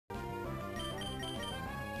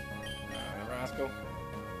rascal.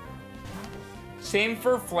 Same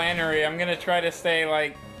for Flannery. I'm gonna try to stay,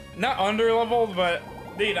 like, not under-leveled, but,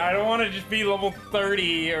 dude, I don't want to just be level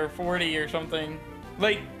 30 or 40 or something.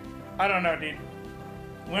 Like, I don't know, dude.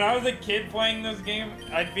 When I was a kid playing this game,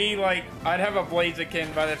 I'd be, like, I'd have a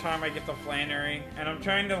Blaziken by the time I get to Flannery. And I'm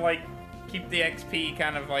trying to, like, keep the XP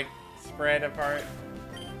kind of, like, spread apart.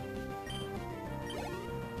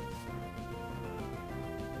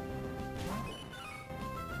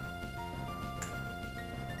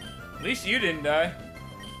 At least you didn't die.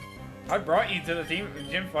 I brought you to the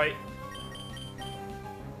gym fight.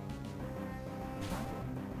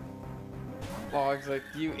 Log's like,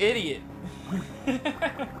 you idiot.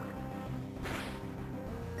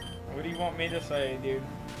 What do you want me to say, dude?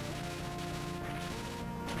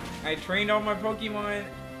 I trained all my Pokemon,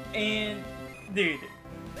 and dude,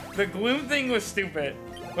 the Gloom thing was stupid,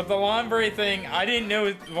 but the Lombre thing, I didn't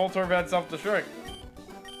know Voltorb had self-destruct.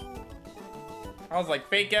 I was like,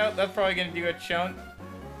 fake out, that's probably gonna do a chunk.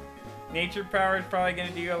 Nature Power is probably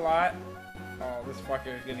gonna do a lot. Oh, this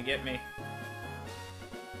fucker is gonna get me.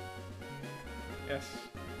 Yes.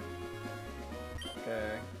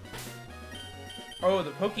 Okay. Oh,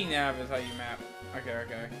 the Pokénav is how you map. Okay,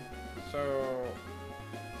 okay. So,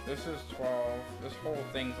 this is 12. This whole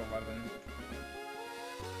thing's 11.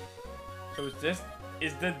 So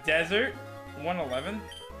is the desert 111?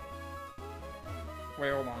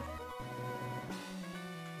 Wait, hold on.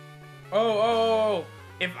 Oh.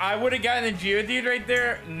 If I would have gotten a Geodude right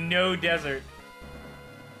there, no desert.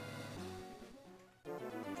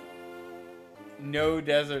 No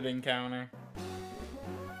desert encounter.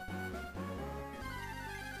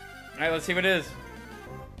 Alright, let's see what it is.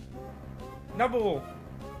 Nubble!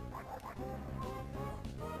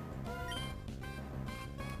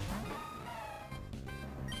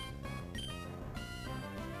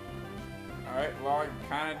 Alright, Log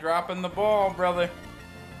kinda dropping the ball, brother.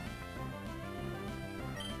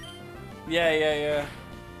 Yeah.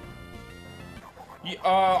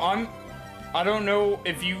 I don't know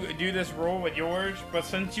if you do this rule with yours, but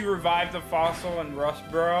since you revived the fossil in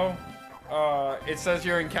Rustboro, it says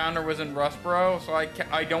your encounter was in Rustboro, so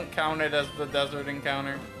I don't count it as the desert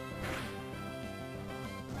encounter.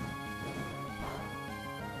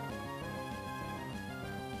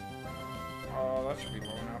 Oh, that should be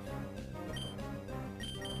low enough.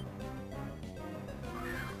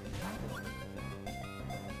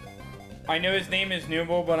 I know his name is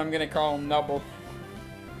Nubble, but I'm gonna call him Nubble.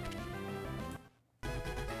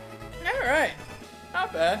 Alright,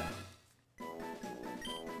 not bad.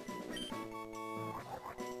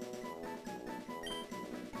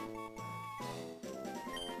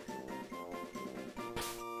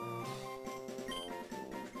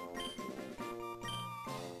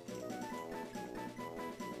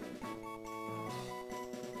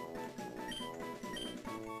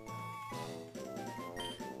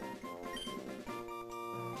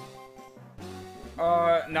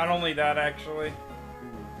 Not only that, actually.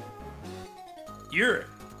 You're...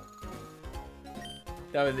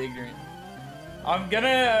 That was ignorant. I'm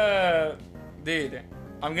gonna, dude,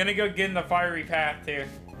 I'm gonna go get in the fiery path, too.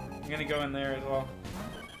 I'm gonna go in there as well.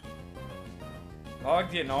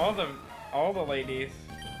 Log's getting all the ladies.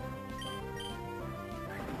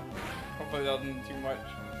 Hopefully that doesn't do too much.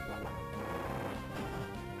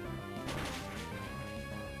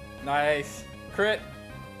 Nice. Crit.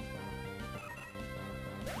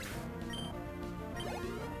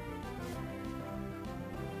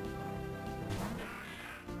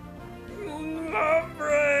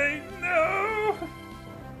 Lombre, no!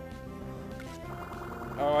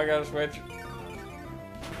 Oh, I gotta switch.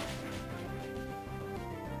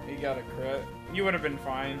 He got a crit. You would have been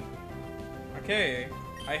fine. Okay.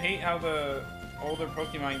 I hate how the older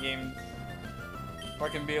Pokemon games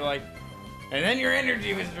fucking be like, and then your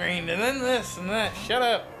energy was drained, and then this and that. Shut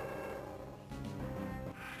up.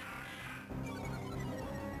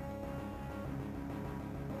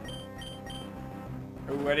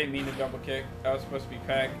 Ooh, I didn't mean to double kick. That was supposed to be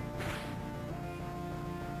Peg.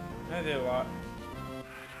 I did a lot.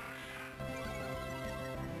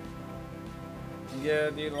 Yeah,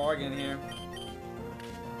 dude, log in here.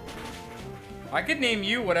 I could name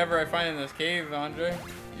you whatever I find in this cave, Andre.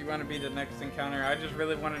 You want to be the next encounter? I just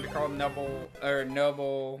really wanted to call Nubble, or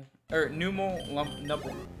Nubble, or Numel,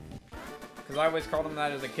 Nubble. Because I always called him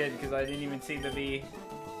that as a kid, because I didn't even see the V.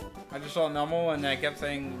 I just saw Numel, and I kept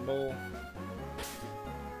saying Bull.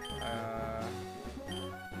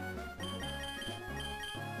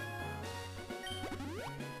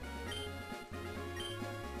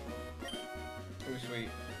 Oh, sweet.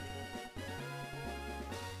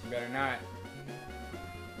 You better not.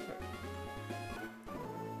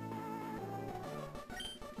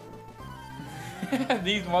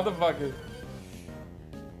 These motherfuckers.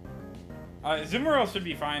 Zoomerl should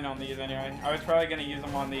be fine on these anyway. I was probably gonna use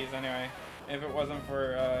them on these anyway, if it wasn't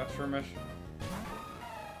for Shroomish.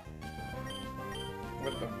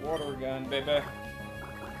 With the water gun, baby.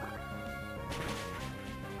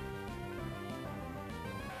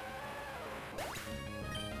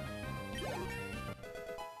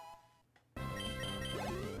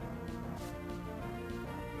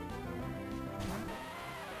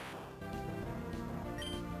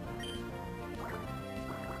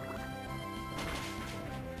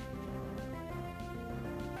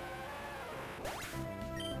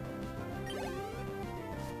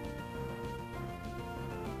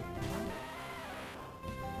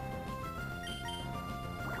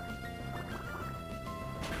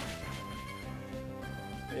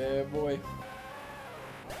 Yeah, boy.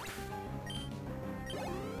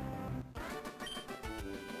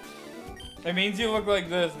 It means you look like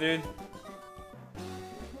this, dude.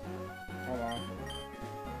 Hold on.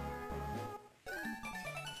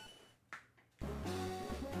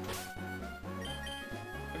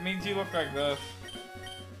 It means you look like this.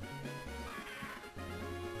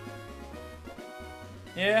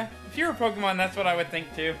 Yeah, if you were a Pokemon, that's what I would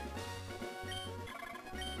think too.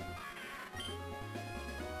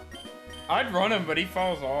 I'd run him, but he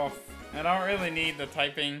falls off. I don't really need the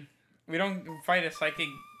typing. We don't fight a psychic.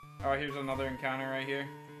 Oh, here's another encounter right here.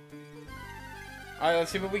 Alright, let's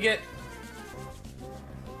see what we get.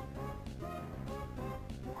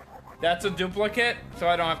 That's a duplicate, so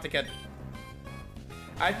I don't have to catch it.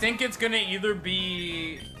 I think it's gonna either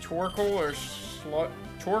be Torkoal or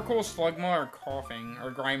Torkoal, Slugma, or Coughing,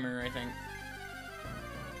 or Grimer, I think.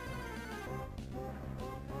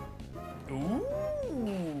 Ooh.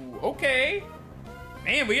 Okay.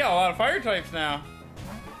 Man, we got a lot of fire types now.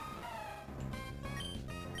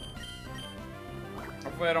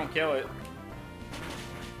 Hopefully I don't kill it.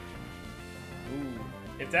 Ooh.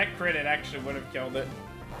 If that crit, it actually would have killed it.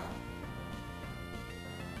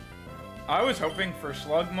 I was hoping for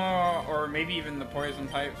Slugma or maybe even the poison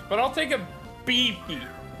types, but I'll take a beefy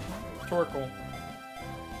Torkoal.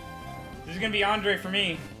 This is gonna be Andre for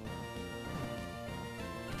me.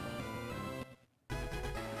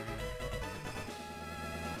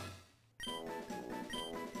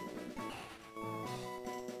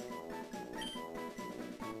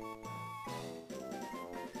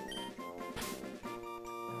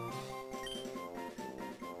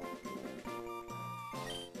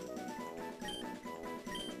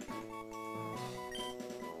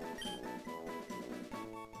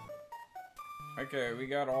 Okay, we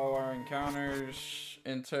got all our encounters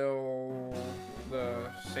until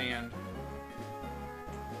the sand.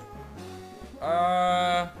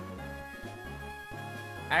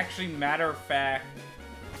 Actually, matter of fact.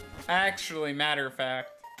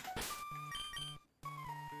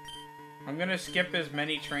 I'm gonna skip as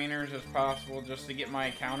many trainers as possible just to get my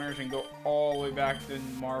encounters and go all the way back to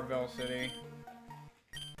Marvel City.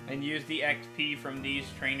 And use the XP from these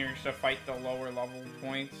trainers to fight the lower level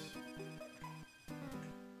points.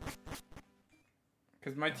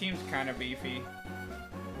 Because my team's kind of beefy.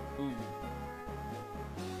 Ooh.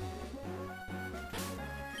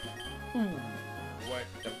 Ooh. What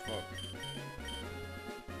the fuck?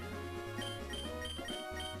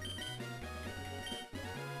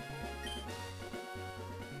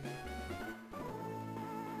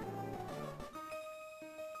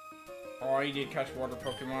 Oh, he did catch water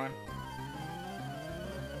Pokemon.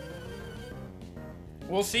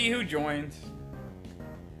 We'll see who joins.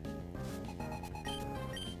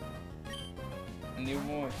 New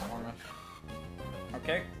voice, Ormish.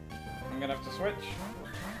 Okay, I'm gonna have to switch.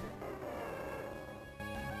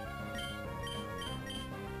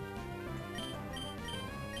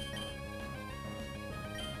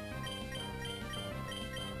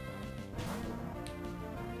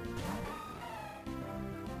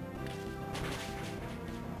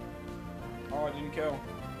 Oh, I didn't kill.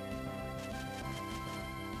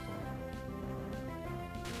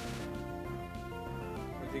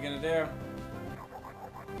 What's he gonna do?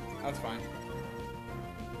 That's fine.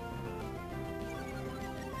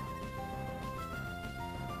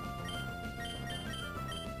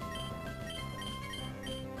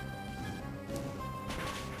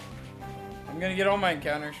 I'm gonna get all my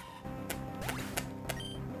encounters.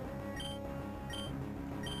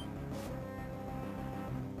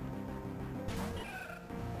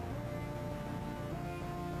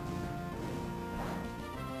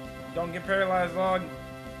 Don't get paralyzed, log.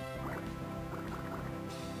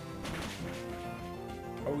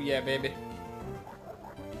 Oh yeah, baby.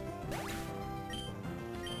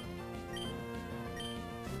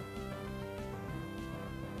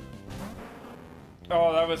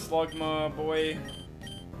 Oh, that was Slugma, boy.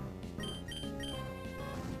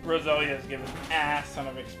 Roselia's given ass ton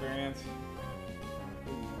of experience.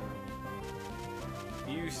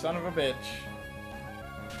 You son of a bitch.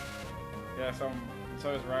 Yeah, so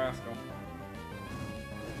is Rascal.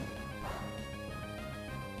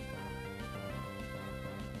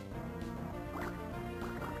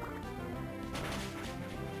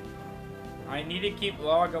 I need to keep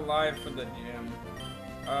Log alive for the gym.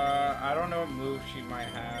 I don't know what move she might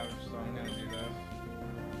have, so I'm gonna do this.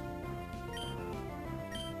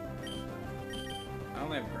 I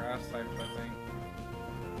only have grass types, I think.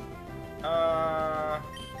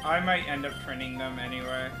 I might end up training them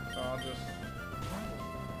anyway, so I'll just...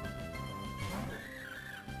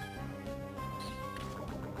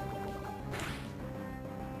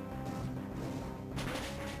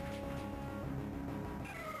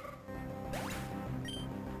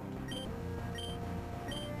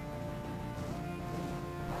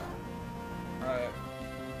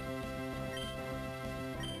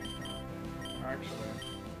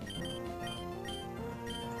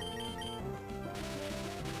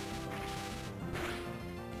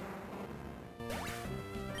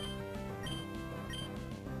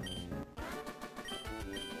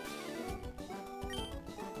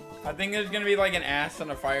 I think there's gonna be like an ass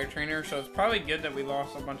and a fire trainer, so it's probably good that we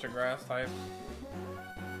lost a bunch of grass types.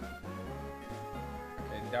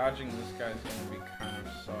 Okay, dodging this guy's gonna be kind of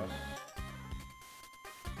sus.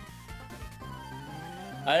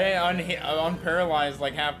 I unparalyzed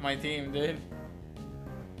like half my team, dude.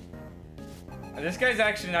 This guy's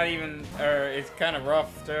actually not even, or it's kind of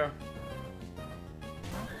rough too.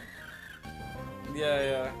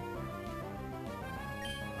 Yeah.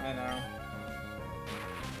 I know.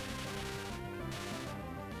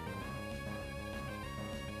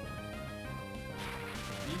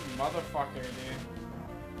 Motherfucker, dude.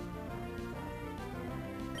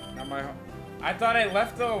 Not my. I thought I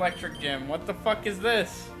left the electric gym. What the fuck is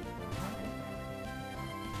this?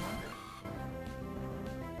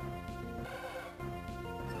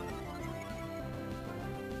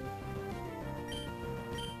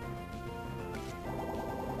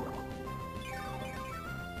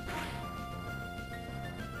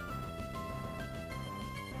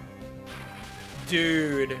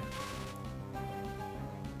 Dude.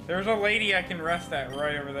 There's a lady I can rest at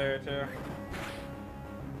right over there, too.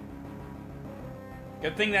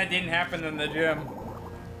 Good thing that didn't happen in the gym.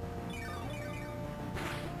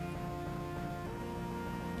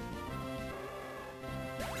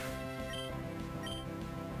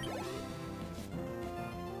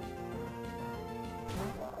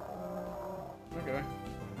 Okay.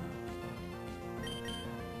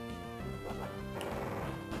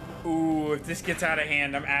 Ooh, if this gets out of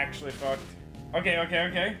hand, I'm actually fucked. Okay.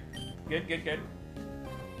 Good.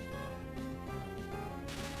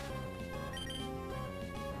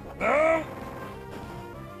 No!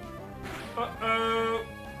 Uh-oh!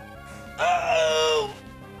 Uh-oh!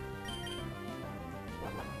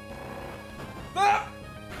 Ah!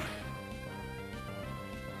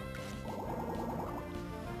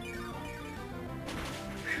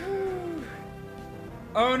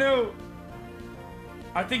 Oh no!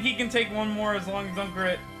 I think he can take one more as long as I'm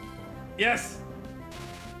crit. Yes!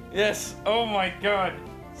 Yes! Oh my god!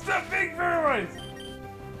 Stop being paralyzed!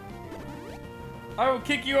 I will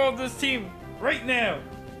kick you off this team right now!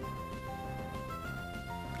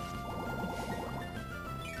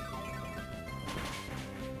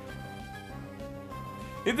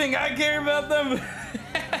 You think I care about them?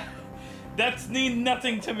 That's mean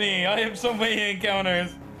nothing to me. I have so many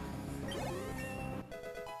encounters.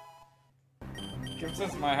 Gives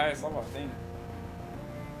us my highest level, I think.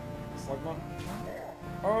 Slugma?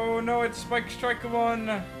 Oh no, it's Spike Strike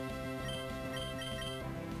 1!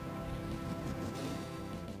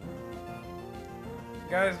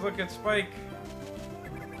 Guys, look at Spike.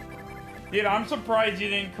 Dude, I'm surprised you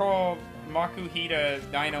didn't call Makuhita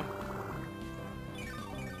Dino.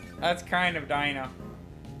 That's kind of Dino.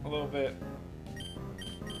 A little bit.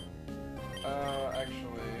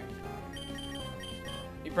 Actually...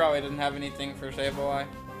 He probably doesn't have anything for Sableye. I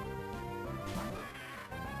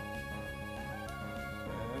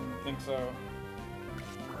didn't think so.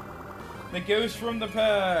 The ghost from the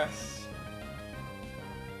past!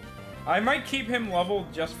 I might keep him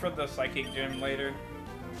leveled just for the Psychic Gym later.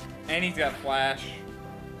 And he's got Flash.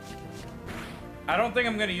 I don't think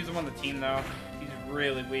I'm gonna use him on the team though. He's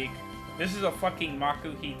really weak. This is a fucking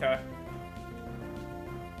Makuhita.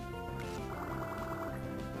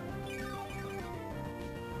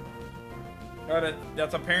 Oh,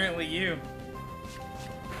 that's apparently you.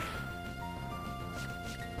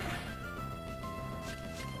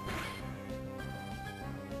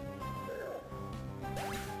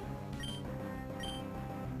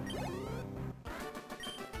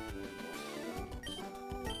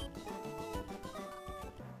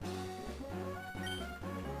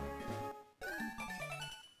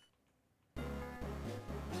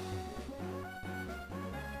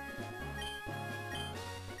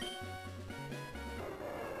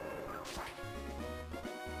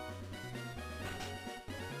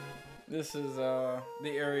 This is the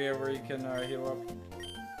area where you can heal up.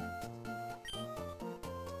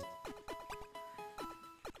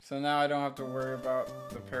 So now I don't have to worry about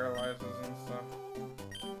the paralyzers and stuff.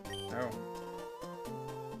 Oh.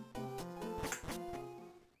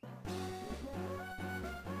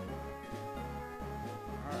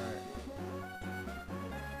 Alright.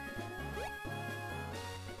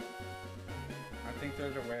 I think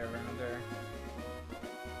there's a way around there.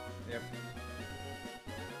 Yep.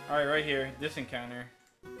 Alright, right here. This encounter.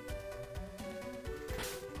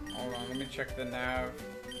 Hold on, let me check the nav.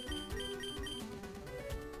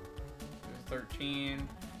 13,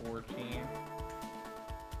 14.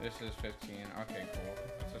 This is 15. Okay, cool.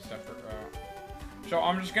 It's a separate route. So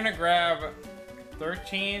I'm just gonna grab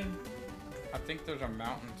 13. I think there's a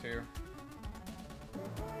mountain too.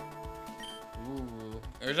 Ooh.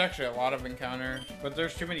 There's actually a lot of encounters, but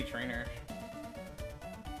there's too many trainers.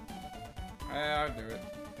 I'll do it.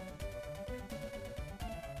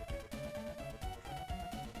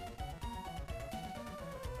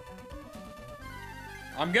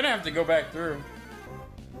 I'm gonna have to go back through.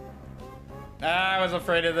 I was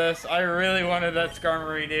afraid of this. I really wanted that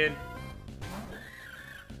Skarmory, dude.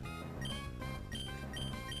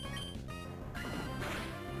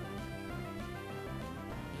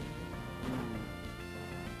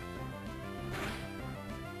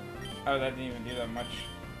 Oh, that didn't even do that much.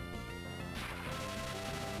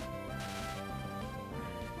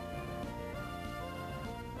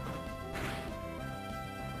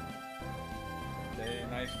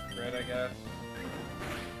 Nice crit, I guess.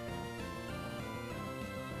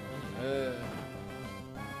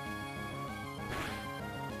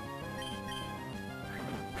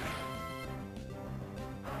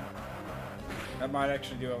 That might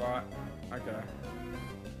actually do a lot. Okay.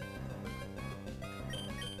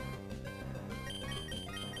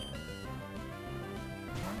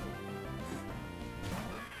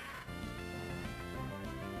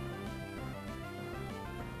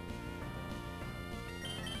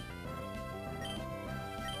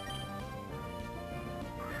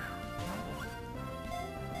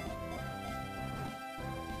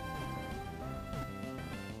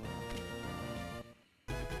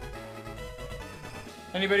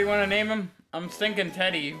 Anybody want to name him? I'm thinking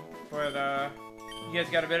Teddy, but you guys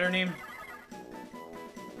got a better name?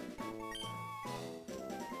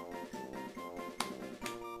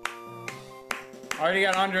 I already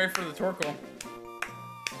got Andre for the Torkoal.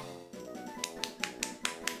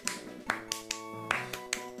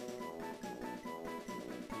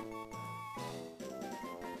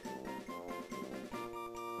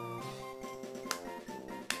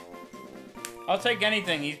 I'll take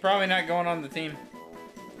anything. He's probably not going on the team.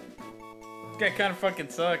 This guy kind of fucking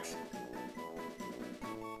sucks.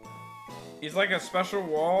 He's like a special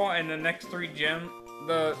wall, and the next 3 gems.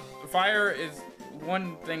 The fire is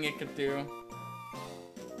one thing it could do.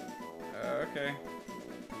 Okay.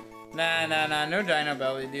 Nah. No Dino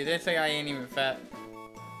Belly, dude. They say I ain't even fat.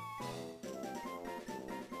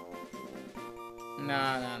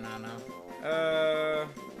 No.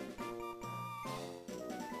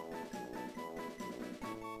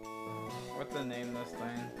 What to name this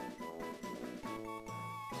thing?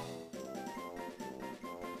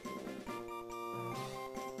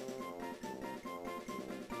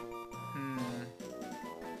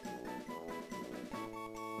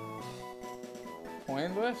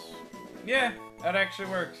 Pointless? Yeah, that actually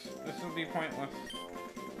works. This will be pointless.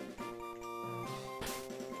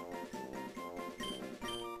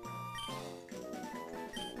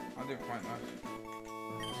 I'll do pointless.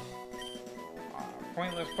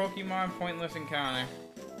 Pointless Pokemon, pointless encounter.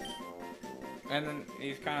 And then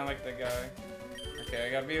he's kind of like the guy. Okay, I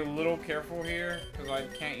gotta be a little careful here, because I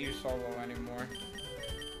can't use solo anymore.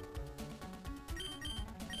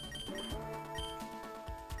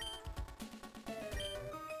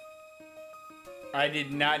 I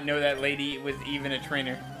did not know that lady was even a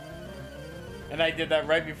trainer. And I did that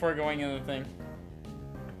right before going in the thing.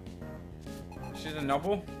 She's a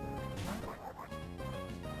noble?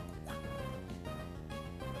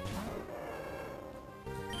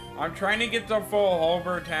 I'm trying to get to full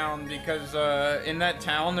Halberd town because in that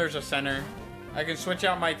town there's a center. I can switch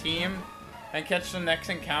out my team and catch the next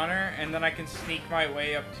encounter, and then I can sneak my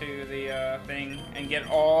way up to the thing and get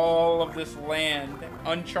all of this land,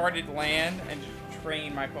 uncharted land, and just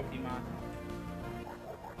train my Pokemon.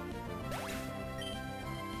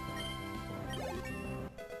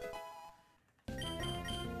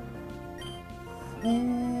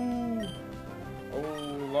 Ooh.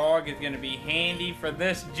 Oh, log is gonna be handy for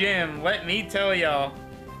this gym, let me tell y'all.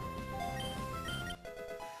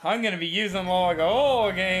 I'm gonna be using log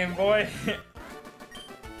all game, boy.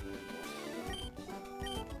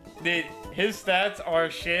 Dude, his stats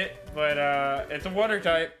are shit, but it's a water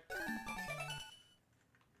type.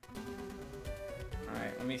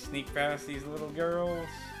 Alright, let me sneak past these little girls.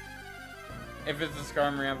 If it's a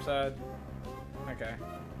Skarmory upside. Okay.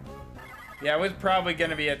 Yeah, it was probably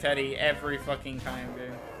gonna be a Teddy every fucking time,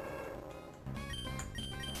 dude.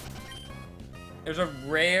 There's a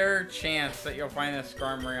rare chance that you'll find a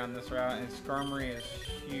Skarmory on this route, and Skarmory is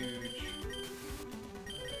huge.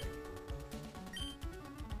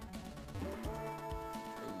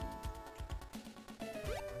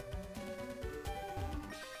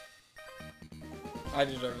 I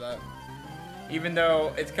deserve that. Even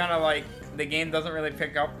though it's kind of like the game doesn't really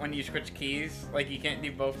pick up when you switch keys. Like, you can't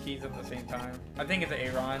do both keys at the same time. I think it's an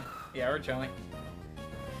Aron. Yeah, we're chilling.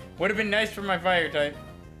 Would have been nice for my fire type.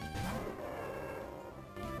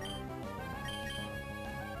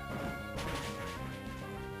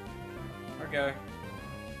 Okay.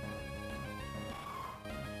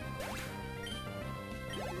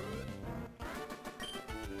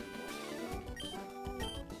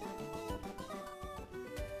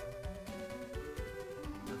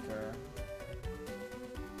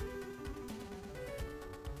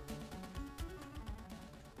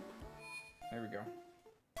 There we go.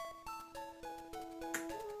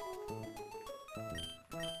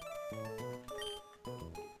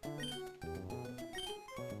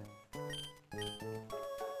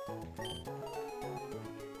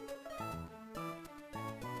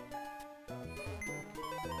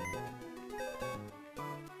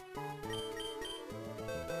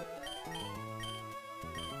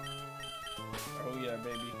 Oh yeah,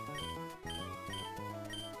 baby.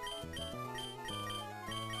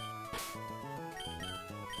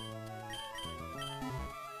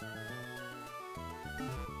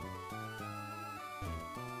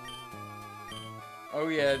 Oh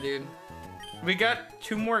yeah, dude. We got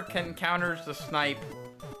 2 more encounters to snipe,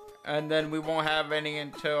 and then we won't have any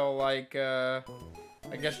until like I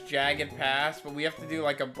guess Jagged Pass, but we have to do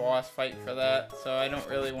like a boss fight for that, so I don't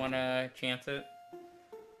really want to chance it.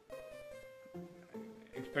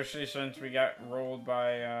 Especially since we got rolled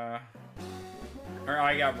by or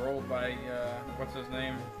I got rolled by what's his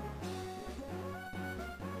name?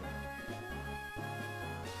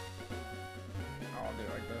 I'll do it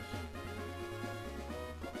like this.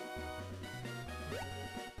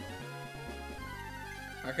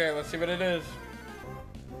 Okay, let's see what it is.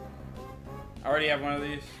 I already have one of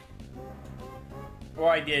these. Oh,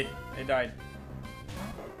 I did. It died.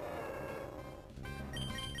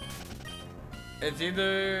 It's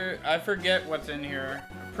either... I forget what's in here.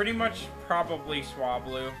 Pretty much probably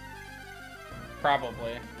Swablu.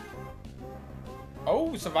 Probably.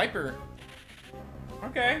 Oh, it's a Viper.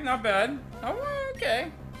 Okay, not bad. Oh,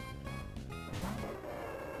 okay.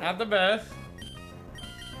 Not the best.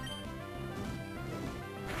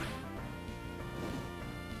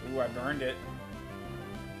 Ooh, I burned it.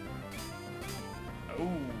 Ooh.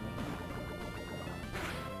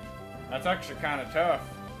 That's actually kind of tough.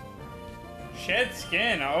 Shed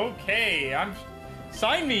skin, okay.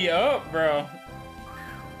 Sign me up, bro.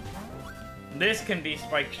 This can be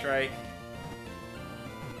Spike Strike.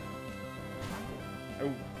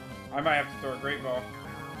 Ooh. I might have to throw a Great Ball.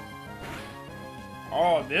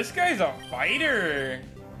 Oh, this guy's a fighter.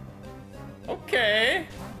 Okay.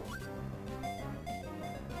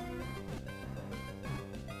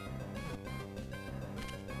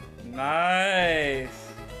 Nice.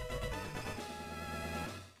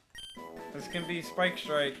 This can be Spike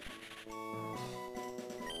Strike.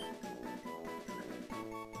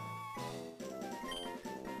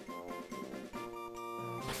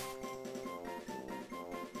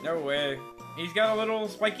 No way. He's got a little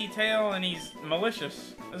spiky tail and he's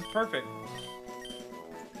malicious. This is perfect.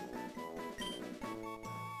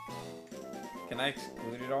 Can I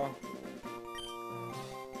exclude it all?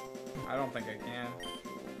 I don't think I can.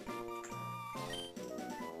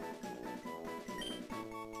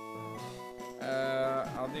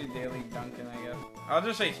 I'll do Daily Duncan, I guess. I'll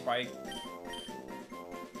just say Spike.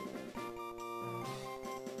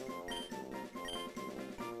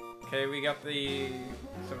 Okay, we got the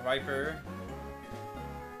Viper.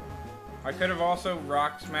 I could have also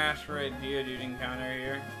Rock Smash for a Geodude encounter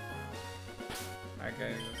here.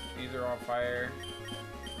 Okay, these are all fire.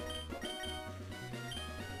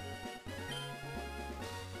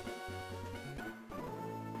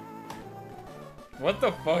 What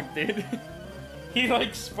the fuck, dude? He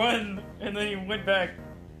like spun and then he went back.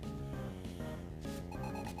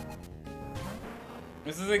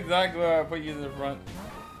 This is exactly why I put you to the front.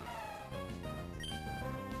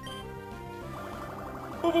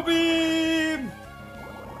 Bubble Beam!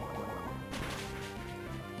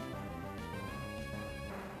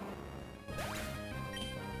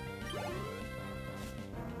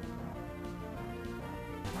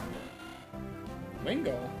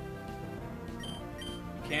 Wingo.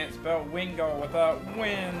 Can't spell Wingo without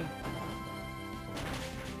win.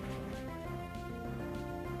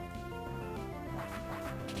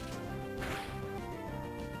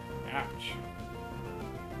 Ouch.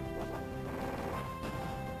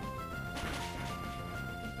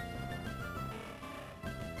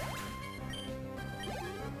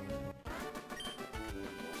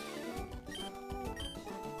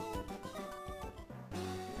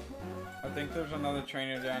 I think there's another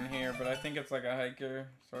trainer down here, but I think it's like a hiker,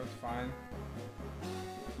 so it's fine.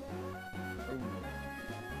 Ooh.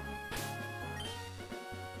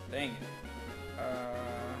 Dang it.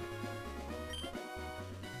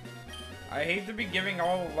 I hate to be giving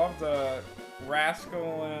all the love to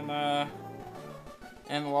Rascal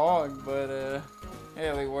and Log, but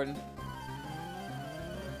hey, Lee Warden.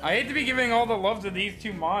 I hate to be giving all the love to these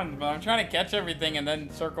two mons, but I'm trying to catch everything and then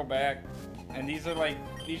circle back. And these are like,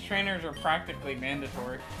 these trainers are practically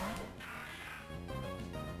mandatory.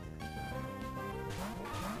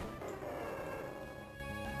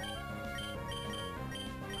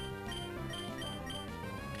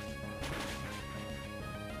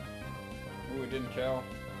 Ooh, it didn't kill.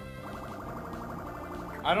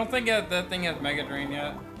 I don't think that thing has Mega Drain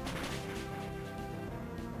yet.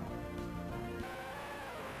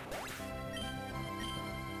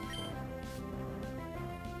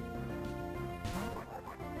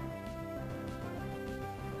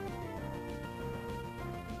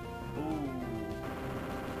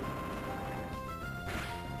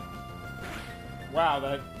 Wow,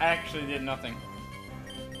 that actually did nothing.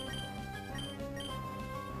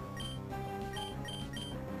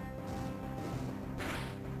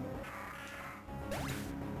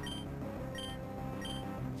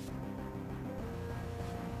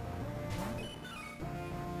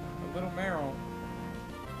 A little Meryl.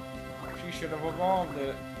 She should have evolved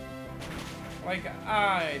it. Like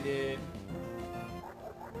I did.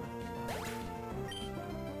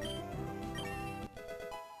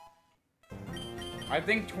 I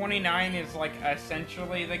think 29 is like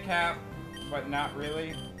essentially the cap, but not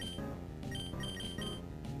really.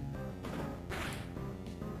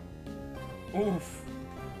 Oof.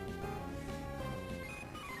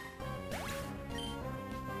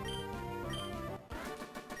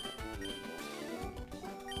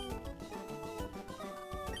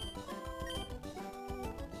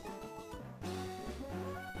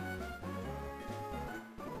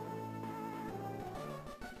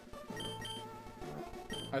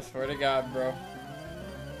 I swear to God, bro.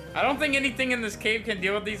 I don't think anything in this cave can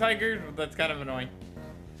deal with these hikers, but that's kind of annoying.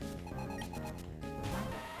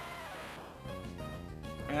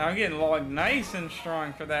 And I'm getting logged nice and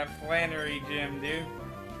strong for that Flannery gym, dude.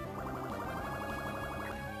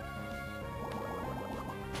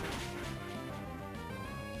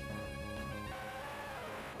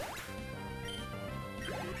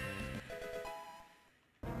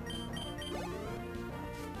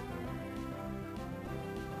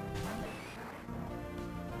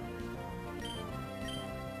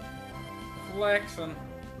 Flexing.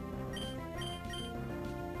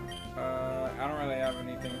 I don't really have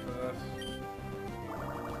anything for this.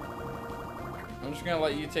 I'm just gonna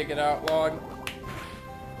let you take it out, Log.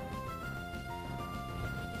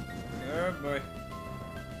 Oh boy.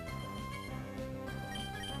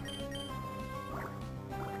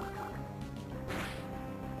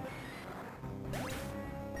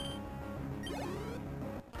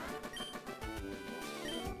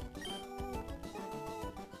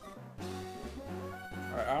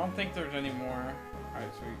 Alright, I don't think there's any more.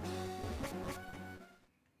 Alright, sweet.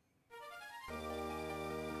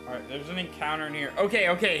 Alright, there's an encounter in here.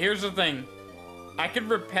 Okay, here's the thing. I could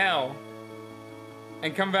repel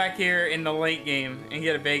and come back here in the late game and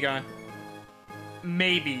get a Bagon.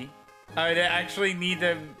 Maybe. I would actually need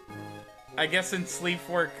to, I guess in Sleep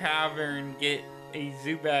 4 Cavern, get a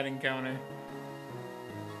Zubat encounter.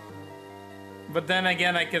 But then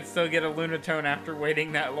again, I could still get a Lunatone after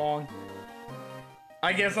waiting that long.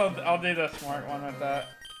 I guess I'll do the smart one with that.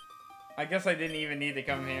 I guess I didn't even need to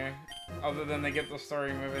come here, other than to get the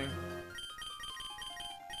story moving.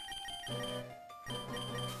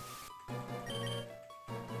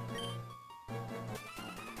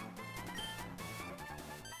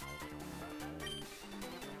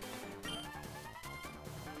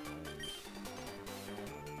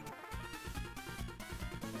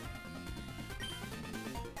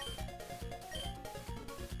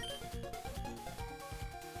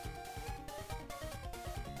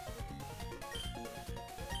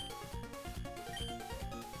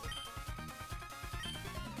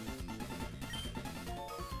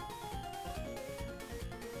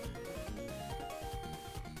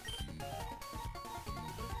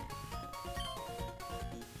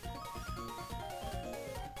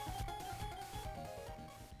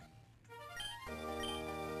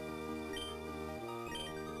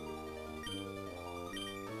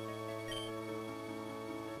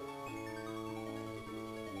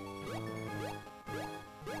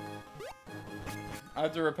 I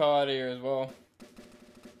have to repel out of here as well.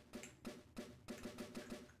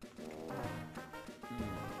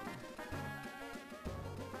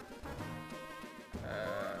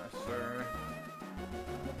 Sir.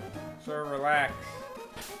 Sir, relax.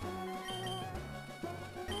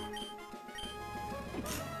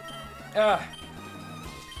 Ah.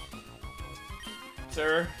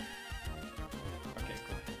 Sir. Okay,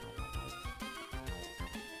 cool.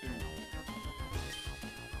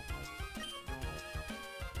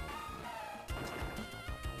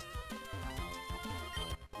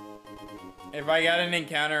 If I got an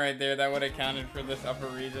encounter right there, that would have counted for this upper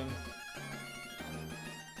region.